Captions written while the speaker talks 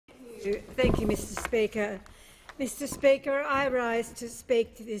Thank you, Mr Speaker. Mr Speaker, I rise to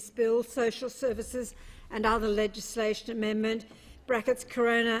speak to this bill, Social Services and Other Legislation Amendment, brackets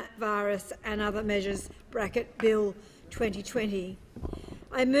Coronavirus and Other Measures, bracket Bill 2020.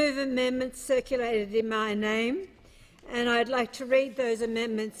 I move amendments circulated in my name, and I'd like to read those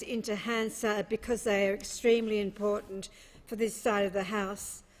amendments into Hansard because they are extremely important for this side of the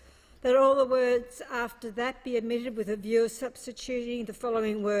House. That all the words after that be omitted with a view of substituting the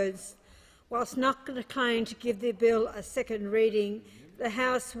following words. Whilst not declining to give the bill a second reading, the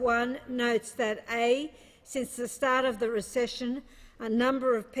House 1 notes that A. Since the start of the recession, a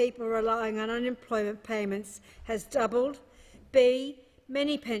number of people relying on unemployment payments has doubled. B.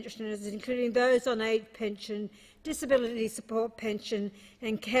 Many pensioners, including those on age pension, disability support pension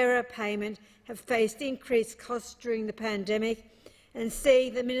and carer payment, have faced increased costs during the pandemic. And C.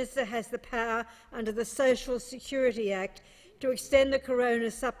 The Minister has the power under the Social Security Act to extend the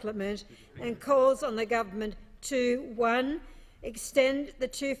Corona Supplement and calls on the government to 1. Extend the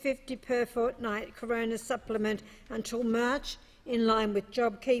 $250 per fortnight Corona Supplement until March, in line with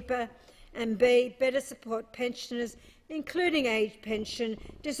JobKeeper, and B. Better support pensioners, including age pension,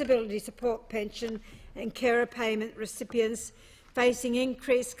 disability support pension and carer payment recipients facing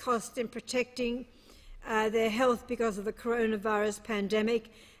increased costs in protecting their health because of the coronavirus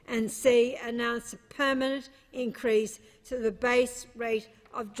pandemic, and C. Announce a permanent increase to the base rate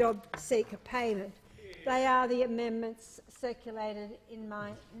of job seeker payment. They are the amendments circulated in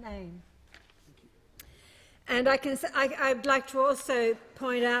my name. And I'd like to also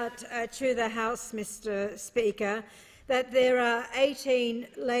point out to the House, Mr Speaker, that there are 18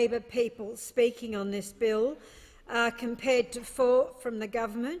 Labor people speaking on this bill, compared to 4 from the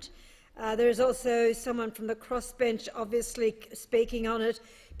government. There is also someone from the crossbench obviously speaking on it,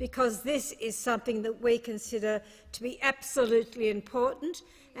 because this is something that we consider to be absolutely important,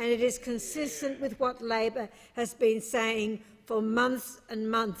 and it is consistent with what Labor has been saying for months and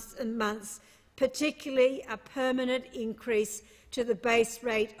months and months, particularly a permanent increase to the base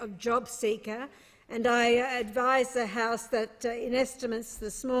rate of job seeker. And I advise the House that in estimates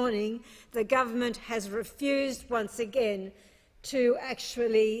this morning, the government has refused once again to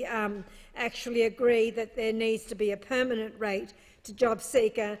actually agree that there needs to be a permanent rate to job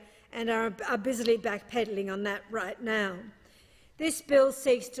seeker, and are busily backpedalling on that right now. This bill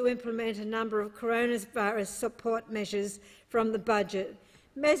seeks to implement a number of coronavirus support measures from the budget,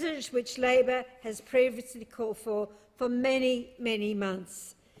 measures which Labor has previously called for many, many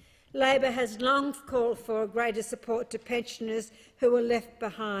months. Labor has long called for greater support to pensioners who were left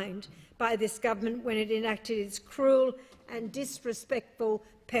behind by this government when it enacted its cruel and disrespectful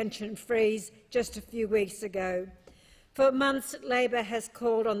pension freeze just a few weeks ago. For months, Labor has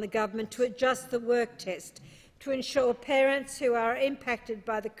called on the government to adjust the work test to ensure parents who are impacted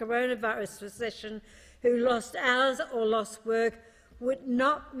by the coronavirus recession, who lost hours or lost work, would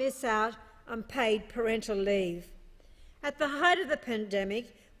not miss out on paid parental leave. At the height of the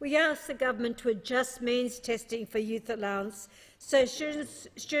pandemic, we asked the government to adjust means testing for youth allowance so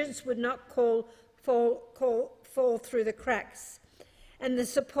students would not fall through the cracks. And the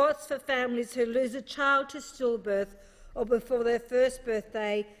supports for families who lose a child to stillbirth or before their first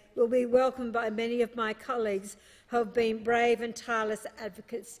birthday will be welcomed by many of my colleagues who have been brave and tireless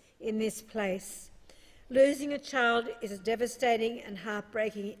advocates in this place. Losing a child is a devastating and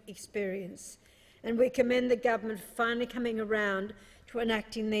heartbreaking experience, and we commend the government for finally coming around to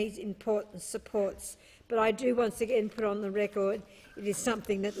enacting these important supports. But I do once again put on the record it is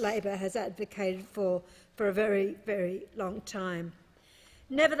something that Labor has advocated for a very, very long time.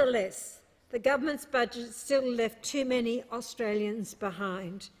 Nevertheless, the government's budget still left too many Australians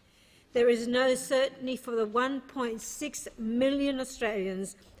behind. There is no certainty for the 1.6 million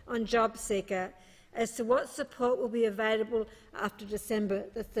Australians on JobSeeker as to what support will be available after December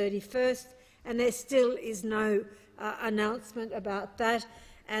the 31st, and there still is no announcement about that,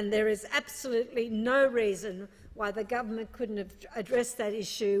 and there is absolutely no reason why the government couldn't have addressed that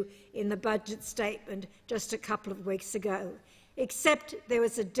issue in the budget statement just a couple of weeks ago, except there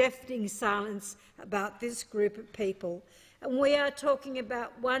was a deafening silence about this group of people. And we are talking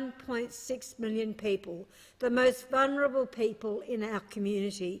about 1.6 million people, the most vulnerable people in our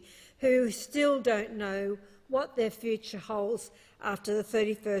community, who still don't know what their future holds after the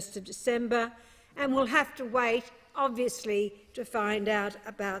 31st of December, and will have to wait, obviously, to find out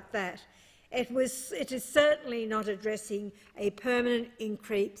about that. It is certainly not addressing a permanent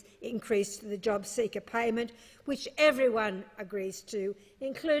increase to the job seeker payment, which everyone agrees to,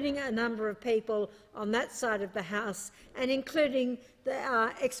 including a number of people on that side of the House, and including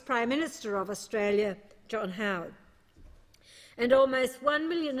the ex-Prime Minister of Australia, John Howard. and almost 1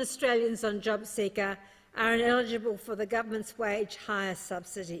 million Australians on JobSeeker are ineligible for the government's wage hire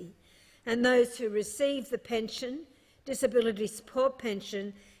subsidy, and those who receive the pension, disability support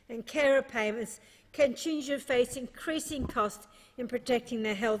pension and carer payments continue to face increasing costs in protecting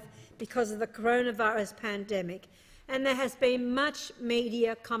their health because of the coronavirus pandemic, and there has been much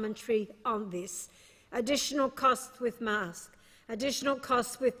media commentary on this. Additional costs with masks, additional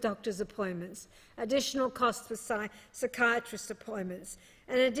costs with doctors' appointments, additional costs with psychiatrist appointments,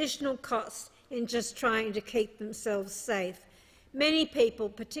 and additional costs in just trying to keep themselves safe. Many people,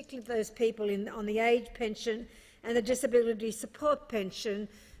 particularly those people on the age pension and the disability support pension,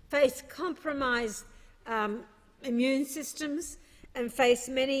 face compromised immune systems and face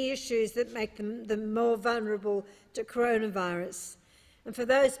many issues that make them more vulnerable to coronavirus. And for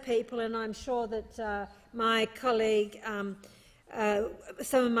those people, and I'm sure that my colleague, all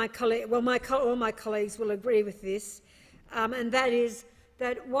my colleagues will agree with this, and that is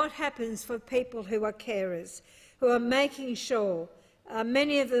that what happens for people who are carers, who are making sure,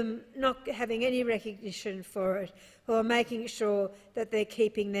 many of them not having any recognition for it, who are making sure that they're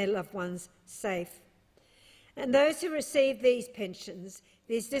keeping their loved ones safe. And those who receive these pensions,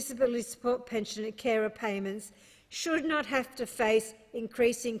 these disability support pension and carer payments, should not have to face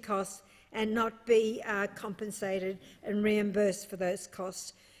increasing costs and not be compensated and reimbursed for those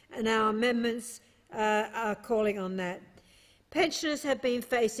costs. And our amendments are calling on that. Pensioners have been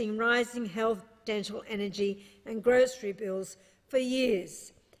facing rising health, dental, energy and grocery bills for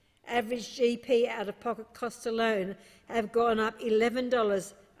years. Average GP out-of-pocket costs alone have gone up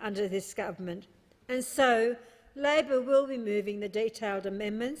 $11 under this government. And so Labor will be moving the detailed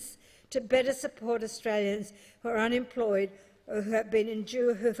amendments to better support Australians who are unemployed or who have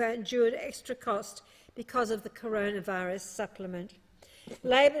endured extra cost because of the coronavirus supplement.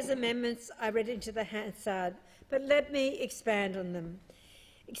 Labor's amendments I read into the Hansard, but let me expand on them.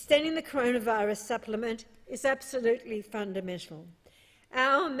 Extending the coronavirus supplement is absolutely fundamental.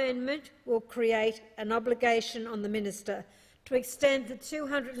 Our amendment will create an obligation on the minister to extend the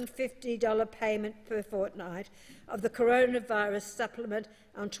 $250 payment per fortnight of the coronavirus supplement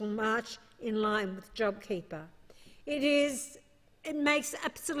until March, in line with JobKeeper. It makes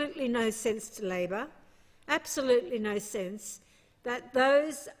absolutely no sense to Labor, absolutely no sense, that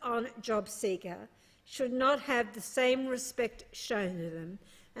those on JobSeeker should not have the same respect shown to them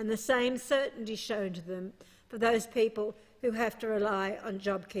and the same certainty shown to them for those people who have to rely on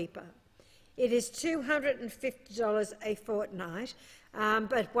JobKeeper. It is $250 a fortnight,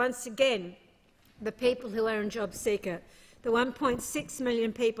 but once again, the people who are in JobSeeker, the 1.6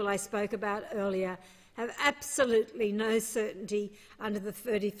 million people I spoke about earlier, have absolutely no certainty under the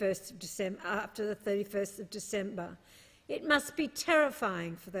 31st of December, after the 31st of December. It must be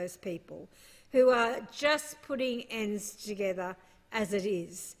terrifying for those people who are just putting ends together as it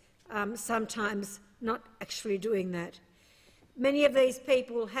is, sometimes not actually doing that. Many of these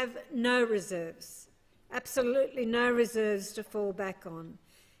people have no reserves, absolutely no reserves to fall back on.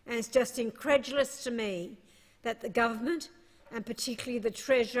 And it's just incredulous to me that the government, and particularly the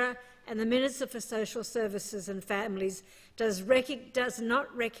Treasurer and the Minister for Social Services and Families, does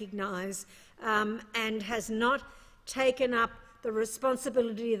not recognise and has not taken up the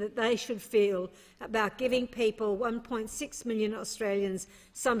responsibility that they should feel about giving people, 1.6 million Australians,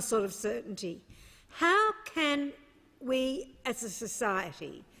 some sort of certainty. How can we as a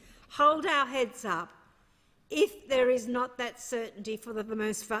society hold our heads up if there is not that certainty for the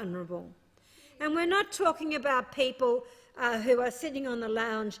most vulnerable? And we're not talking about people who are sitting on the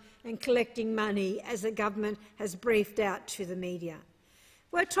lounge and collecting money, as the government has briefed out to the media.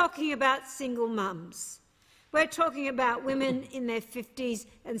 We're talking about single mums. We're talking about women in their 50s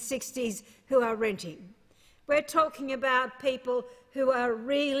and 60s who are renting. We're talking about people who are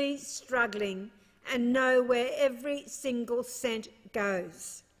really struggling and know where every single cent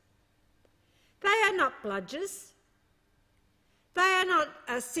goes. They are not bludgers. They are not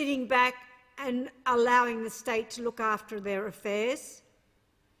sitting back and allowing the state to look after their affairs.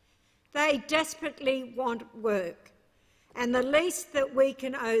 They desperately want work, and the least that we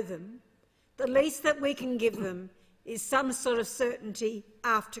can owe them, the least that we can give them, is some sort of certainty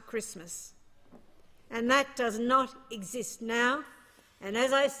after Christmas. And that does not exist now. And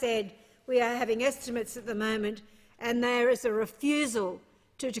as I said, we are having estimates at the moment, and there is a refusal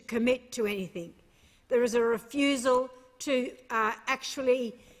to commit to anything. There is a refusal to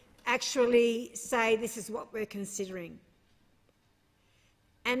actually say this is what we're considering.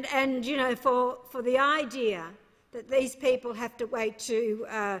 And you know, for the idea that these people have to wait to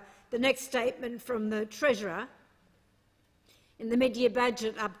the next statement from the Treasurer in the mid-year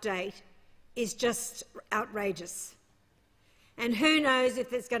budget update is just outrageous. And who knows if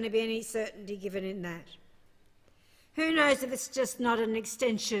there's going to be any certainty given in that? Who knows if it's just not an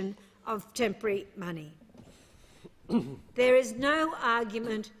extension of temporary money? There is no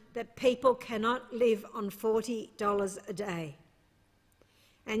argument that people cannot live on $40 a day.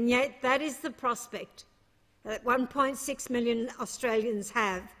 And yet that is the prospect that 1.6 million Australians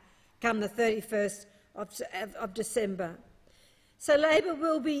have come the 31st of December. So Labor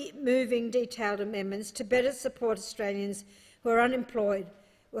will be moving detailed amendments to better support Australians who are unemployed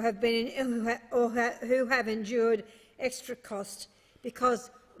or who have endured extra cost because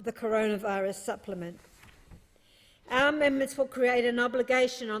of the coronavirus supplement. Our amendments will create an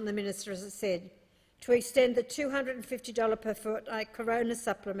obligation on the Minister, as I said, to extend the $250 per fortnight corona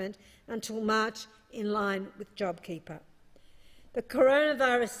supplement until March in line with JobKeeper. The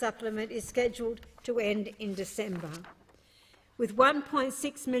coronavirus supplement is scheduled to end in December. With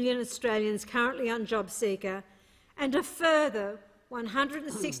 1.6 million Australians currently on JobSeeker and a further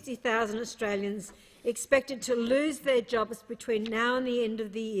 160,000 Australians expected to lose their jobs between now and the end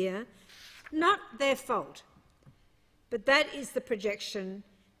of the year, not their fault, but that is the projection.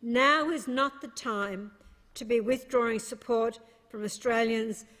 Now is not the time to be withdrawing support from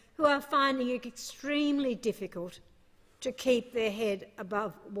Australians who are finding it extremely difficult to keep their head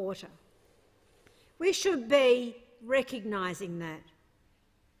above water. We should be recognising that.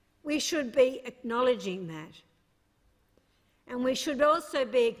 We should be acknowledging that. And we should also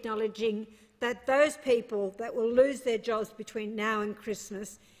be acknowledging that those people that will lose their jobs between now and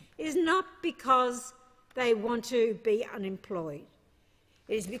Christmas is not because they want to be unemployed.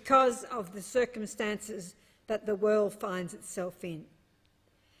 It is because of the circumstances that the world finds itself in.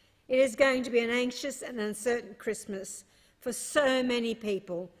 It is going to be an anxious and uncertain Christmas for so many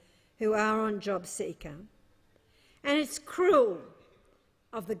people who are on JobSeeker. And it's cruel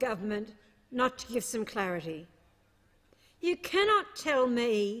of the government not to give some clarity. You cannot tell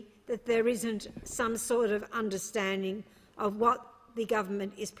me that there isn't some sort of understanding of what the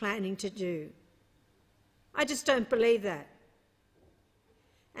government is planning to do. I just don't believe that.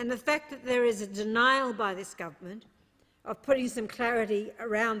 And the fact that there is a denial by this government of putting some clarity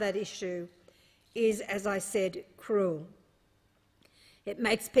around that issue is, as I said, cruel. It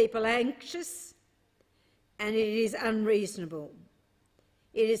makes people anxious and it is unreasonable.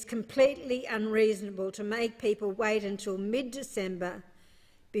 It is completely unreasonable to make people wait until mid-December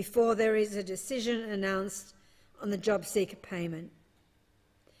before there is a decision announced on the JobSeeker payment.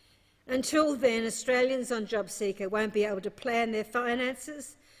 Until then, Australians on JobSeeker won't be able to plan their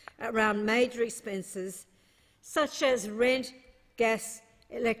finances around major expenses such as rent, gas,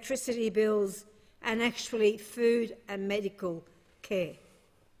 electricity bills and actually food and medical care.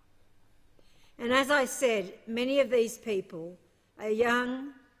 And as I said, many of these people are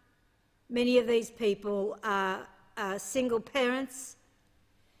young, many of these people are single parents,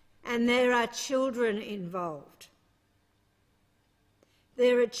 and there are children involved.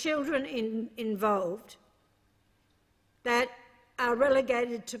 There are children involved that are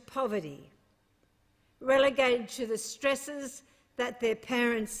relegated to poverty, relegated to the stresses that their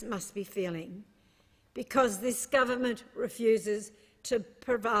parents must be feeling because this government refuses to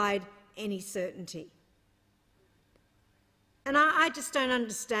provide any certainty. And I just don't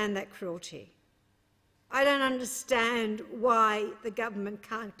understand that cruelty. I don't understand why the government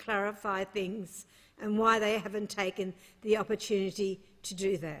can't clarify things and why they haven't taken the opportunity to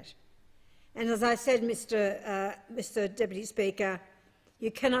do that. And as I said, Mr. Deputy Speaker,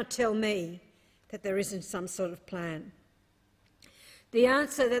 you cannot tell me that there isn't some sort of plan. The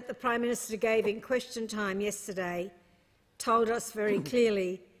answer that the Prime Minister gave in question time yesterday told us very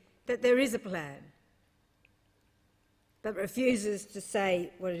clearly that there is a plan, but refuses to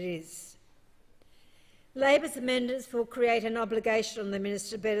say what it is. Labor's amendments will create an obligation on the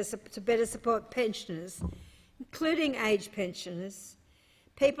Minister to better support pensioners, including aged pensioners,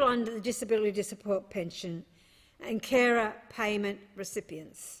 people under the disability support pension and carer payment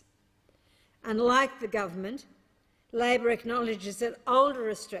recipients. Unlike the government, Labor acknowledges that older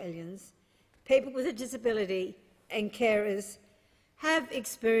Australians, people with a disability and carers have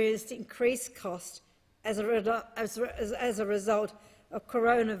experienced increased cost as a result of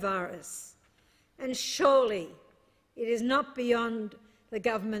coronavirus. And surely it is not beyond the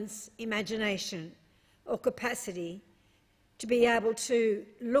government's imagination or capacity to be able to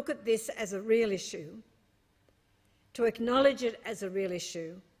look at this as a real issue, to acknowledge it as a real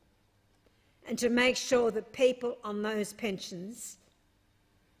issue, and to make sure that people on those pensions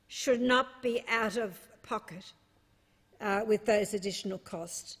should not be out of pocket with those additional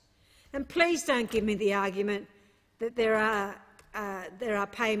costs. And please don't give me the argument that there are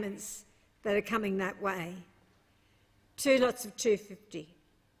payments that are coming that way. 2 lots of 250.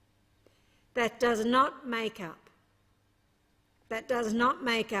 That does not make up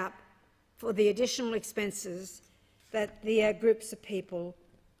for the additional expenses that the groups of people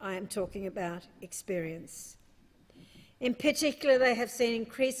I am talking about experience. In particular, they have seen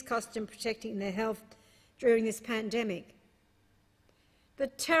increased cost in protecting their health during this pandemic. The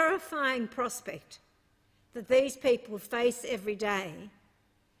terrifying prospect that these people face every day,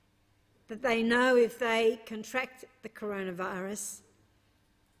 that they know if they contract the coronavirus,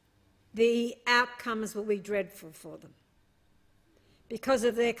 the outcomes will be dreadful for them because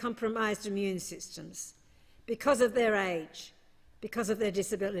of their compromised immune systems, because of their age, because of their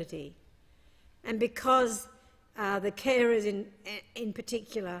disability, and because the carers in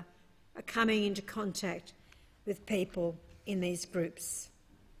particular are coming into contact with people in these groups.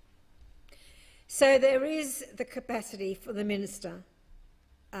 So there is the capacity for the Minister,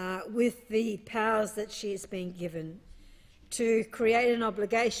 with the powers that she has been given, to create an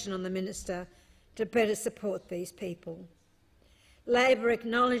obligation on the Minister to better support these people. Labor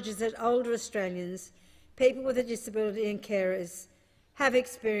acknowledges that older Australians, people with a disability and carers have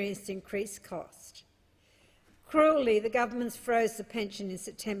experienced increased cost. Cruelly, the government froze the pension in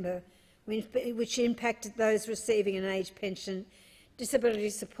September, which impacted those receiving an age pension, disability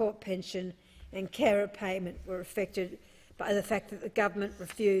support pension and carer payment were affected by the fact that the government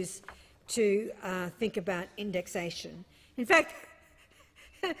refused to think about indexation. In fact,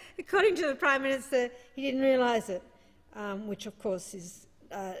 according to the Prime Minister, he didn't realise it, which of course is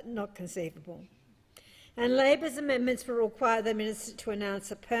not conceivable. And Labor's amendments will require the Minister to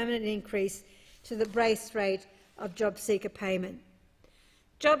announce a permanent increase to the base rate of JobSeeker payment.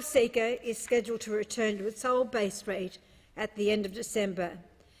 JobSeeker is scheduled to return to its old base rate at the end of December,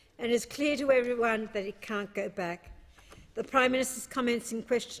 and it's clear to everyone that it can't go back. The Prime Minister's comments in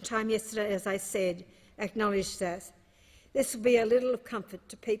question time yesterday, as I said, acknowledged that. This will be a little of comfort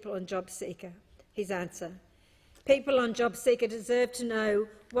to people on JobSeeker, his answer. People on JobSeeker deserve to know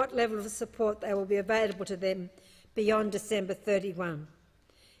what level of support they will be available to them beyond December 31.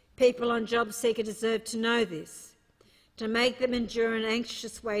 People on JobSeeker deserve to know this. To make them endure an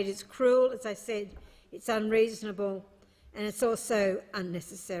anxious wait is cruel, as I said, it's unreasonable, and it's also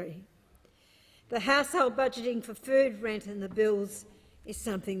unnecessary. The household budgeting for food, rent and the bills is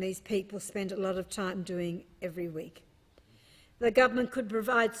something these people spend a lot of time doing every week. The government could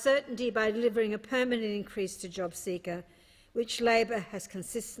provide certainty by delivering a permanent increase to JobSeeker, which Labor has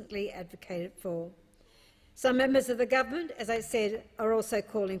consistently advocated for. Some members of the government, as I said, are also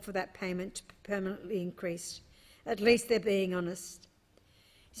calling for that payment to be permanently increased. At least they're being honest.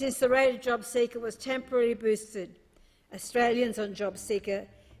 Since the rate of JobSeeker was temporarily boosted, Australians on JobSeeker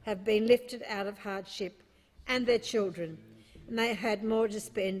have been lifted out of hardship, and their children, and they had more to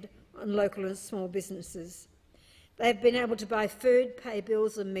spend on local and small businesses. They've been able to buy food, pay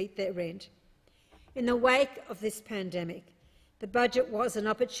bills and meet their rent. In the wake of this pandemic, the budget was an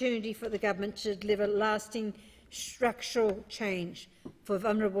opportunity for the government to deliver lasting structural change for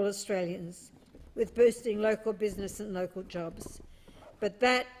vulnerable Australians, with boosting local business and local jobs. But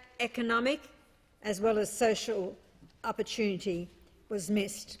that economic as well as social opportunity was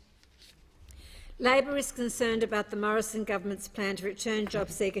missed. Labor is concerned about the Morrison government's plan to return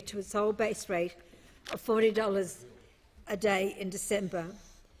JobSeeker to its old base rate of $40 a day in December,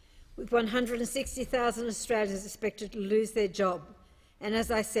 with 160,000 Australians expected to lose their job, and as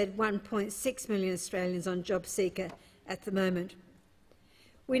I said, 1.6 million Australians on JobSeeker at the moment.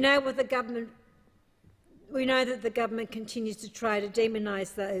 We know that the government continues to try to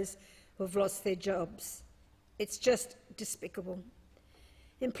demonise those who have lost their jobs. It's just despicable.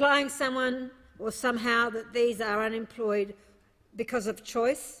 Implying someone or somehow that these are unemployed because of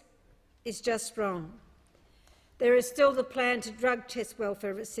choice is just wrong. There is still the plan to drug test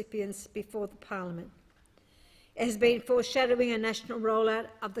welfare recipients before the Parliament. It has been foreshadowing a national rollout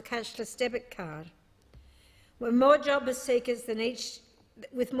of the cashless debit card. With more job seekers than each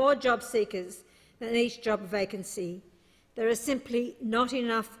job vacancy, there are simply not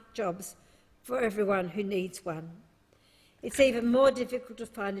enough jobs for everyone who needs one. It's even more difficult to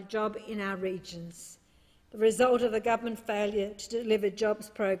find a job in our regions, the result of the government failure to deliver jobs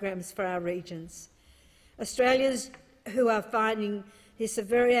programs for our regions. Australians who are finding this a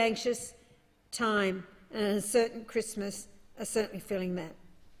very anxious time and an uncertain Christmas are certainly feeling that.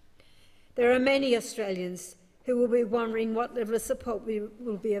 There are many Australians who will be wondering what level of support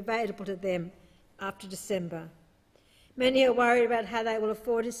will be available to them after December. Many are worried about how they will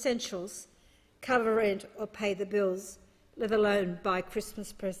afford essentials, cover rent or pay the bills, let alone buy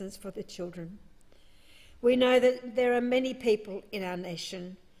Christmas presents for their children. We know that there are many people in our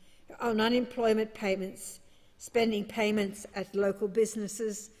nation on unemployment payments, spending payments at local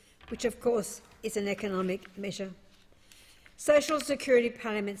businesses, which of course is an economic measure. Social security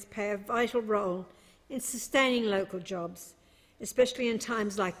payments play a vital role in sustaining local jobs, especially in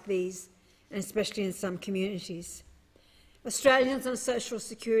times like these, and especially in some communities. Australians on social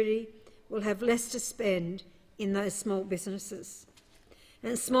security will have less to spend in those small businesses,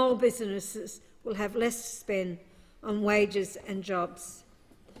 and small businesses will have less to spend on wages and jobs.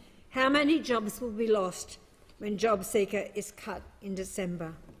 How many jobs will be lost when JobSeeker is cut in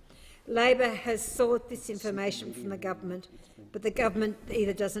December? Labor has sought this information from the government, but the government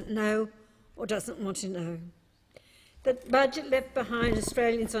either doesn't know or doesn't want to know. The budget left behind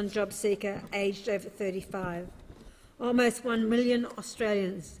Australians on JobSeeker aged over 35, almost 1 million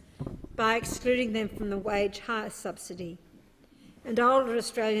Australians, by excluding them from the wage hire subsidy. And older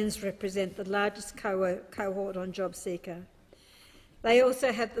Australians represent the largest cohort on JobSeeker. They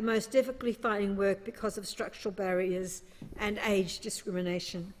also have the most difficulty finding work because of structural barriers and age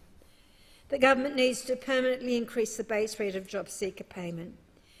discrimination. The government needs to permanently increase the base rate of JobSeeker payment.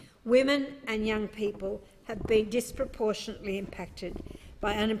 Women and young people have been disproportionately impacted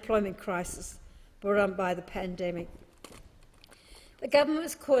by unemployment crisis brought on by the pandemic. The government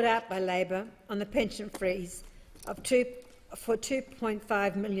was caught out by Labor on the pension freeze for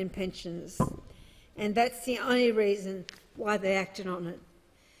 2.5 million pensioners, and that's the only reason why they acted on it.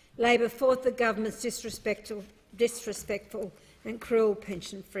 Labor fought the government's disrespectful and cruel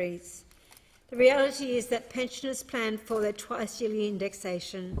pension freeze. The reality is that pensioners planned for their twice-yearly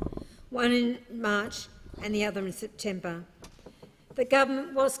indexation, one in March and the other in September. The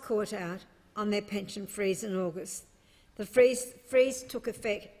government was caught out on their pension freeze in August. The freeze took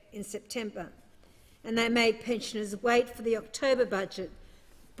effect in September, and they made pensioners wait for the October budget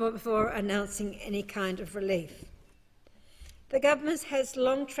before announcing any kind of relief. The government has a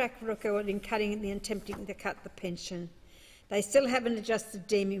long track record in cutting and attempting to cut the pension. They still haven't adjusted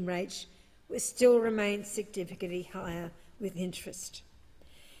deeming rates, which still remain significantly higher with interest.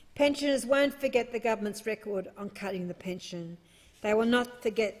 Pensioners won't forget the government's record on cutting the pension. They will not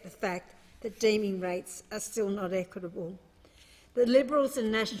forget the fact that deeming rates are still not equitable. The Liberals and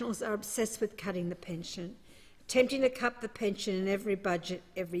Nationals are obsessed with cutting the pension, attempting to cut the pension in every budget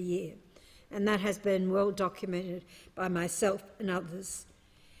every year, and that has been well documented by myself and others.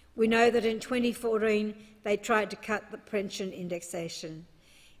 We know that in 2014 they tried to cut the pension indexation.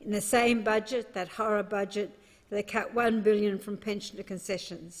 In the same budget, that horror budget, they cut $1 billion from pensioner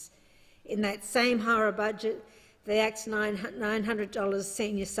concessions. In that same horror budget, they axed $900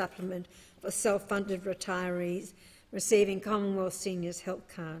 senior supplement for self-funded retirees receiving Commonwealth Seniors Health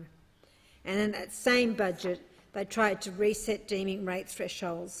Card. And in that same budget, they tried to reset deeming rate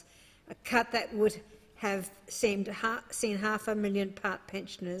thresholds, a cut that would have seen 500,000 part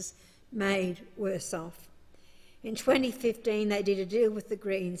pensioners made worse off. In 2015, they did a deal with the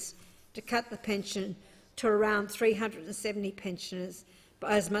Greens to cut to around 370 pensioners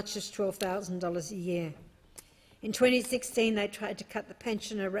by as much as $12,000 a year. In 2016, they tried to cut the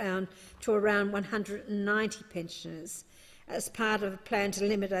pension to around 190 pensioners as part of a plan to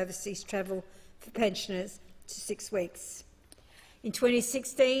limit overseas travel for pensioners to 6 weeks. In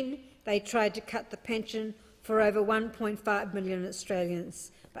 2016, they tried to cut the pension for over 1.5 million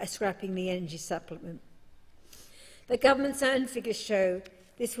Australians by scrapping the energy supplement. The government's own figures show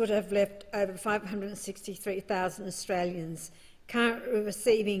this would have left over 563,000 Australians currently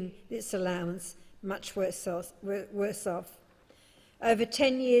receiving this allowance much worse off. Over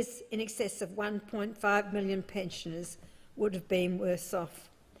 10 years, in excess of 1.5 million pensioners would have been worse off.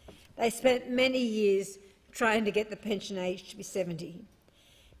 They spent many years trying to get the pension age to be 70.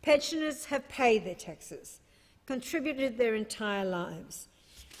 Pensioners have paid their taxes, contributed their entire lives.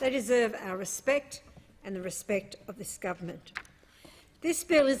 They deserve our respect and the respect of this government. This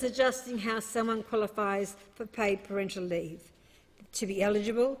bill is adjusting how someone qualifies for paid parental leave. To be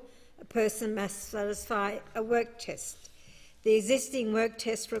eligible, a person must satisfy a work test. The existing work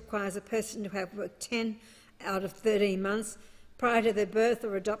test requires a person to have worked 10 out of 13 months prior to the birth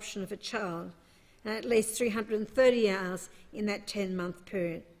or adoption of a child, and at least 330 hours in that 10-month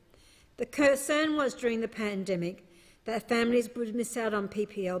period. The concern was during the pandemic that families would miss out on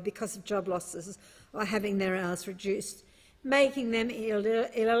PPL because of job losses or having their hours reduced, making them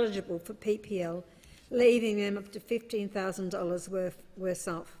ineligible for PPL, leaving them up to $15,000 worse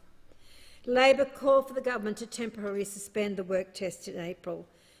off. Labor called for the government to temporarily suspend the work test in April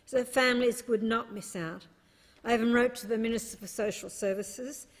so that families would not miss out. I even wrote to the Minister for Social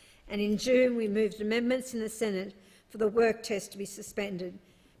Services, and in June we moved amendments in the Senate for the work test to be suspended,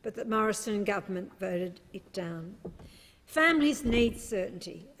 but the Morrison government voted it down. Families need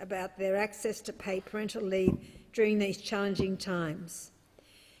certainty about their access to paid parental leave during these challenging times.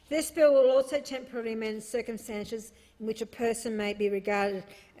 This bill will also temporarily amend circumstances in which a person may be regarded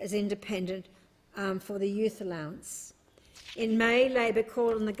as independent for the youth allowance. In May, Labor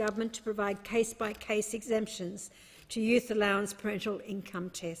called on the government to provide case-by-case exemptions to youth allowance parental income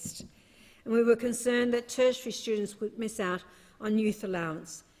test, and we were concerned that tertiary students would miss out on youth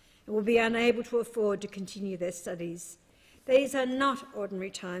allowance and will be unable to afford to continue their studies. These are not ordinary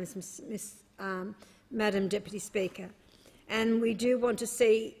times, Madam Deputy Speaker, and we do want to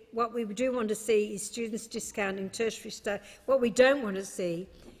see what we do want to see is students discounting tertiary studies. What we don't want to see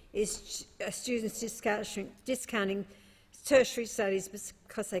is students discounting tertiary studies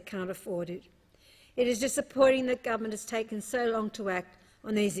because they can't afford it. It is disappointing that government has taken so long to act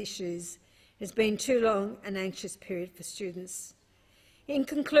on these issues. It has been too long an anxious period for students. In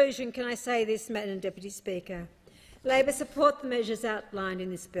conclusion, can I say this, Madam Deputy Speaker? Labor support the measures outlined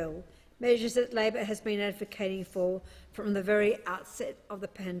in this bill, measures that Labor has been advocating for from the very outset of the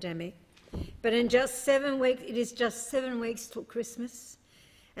pandemic. But in just 7 weeks, it is just 7 weeks till Christmas,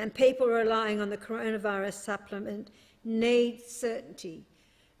 and people relying on the coronavirus supplement need certainty,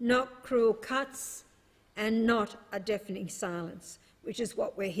 not cruel cuts and not a deafening silence, which is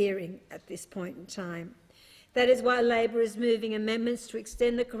what we're hearing at this point in time. That is why Labor is moving amendments to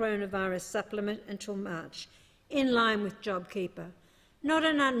extend the coronavirus supplement until March, in line with JobKeeper. Not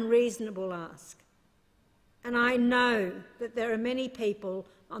an unreasonable ask. And I know that there are many people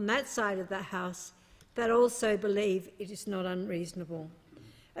on that side of the House that also believe it is not unreasonable,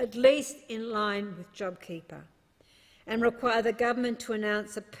 at least in line with JobKeeper, and require the government to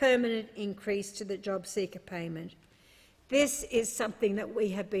announce a permanent increase to the job seeker payment. This is something that we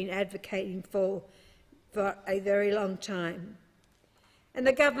have been advocating for a very long time. And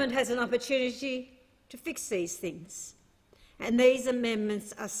the government has an opportunity to fix these things. And these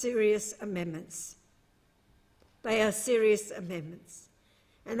amendments are serious amendments. They are serious amendments.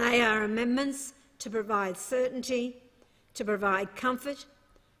 And they are amendments to provide certainty, to provide comfort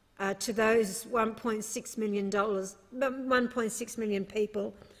to those 1.6 million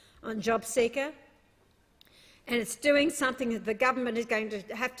people on JobSeeker. And it's doing something that the government is going to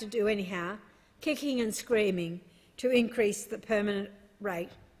have to do anyhow, kicking and screaming to increase the permanent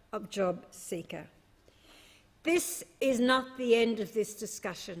rate of JobSeeker. This is not the end of this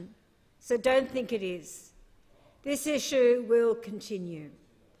discussion, so don't think it is. This issue will continue.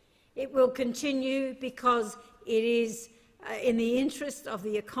 It will continue because it is in the interest of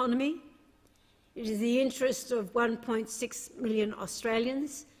the economy. It is the interest of 1.6 million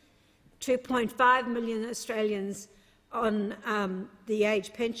Australians, 2.5 million Australians on the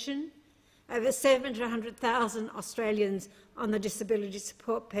age pension, over 700,000 Australians on the disability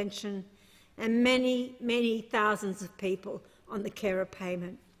support pension, and many, many thousands of people on the carer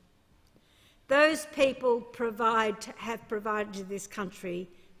payment. Those people have provided to this country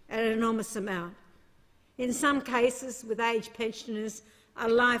an enormous amount. In some cases, with aged pensioners, a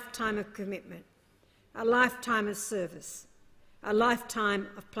lifetime of commitment, a lifetime of service, a lifetime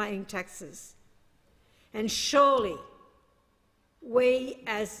of paying taxes. And surely we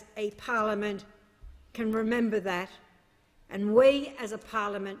as a parliament can remember that, and we as a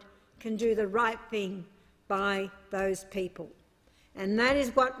parliament can do the right thing by those people. And that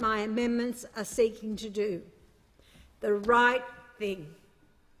is what my amendments are seeking to do, the right thing.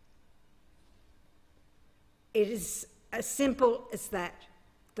 It is as simple as that,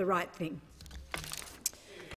 the right thing.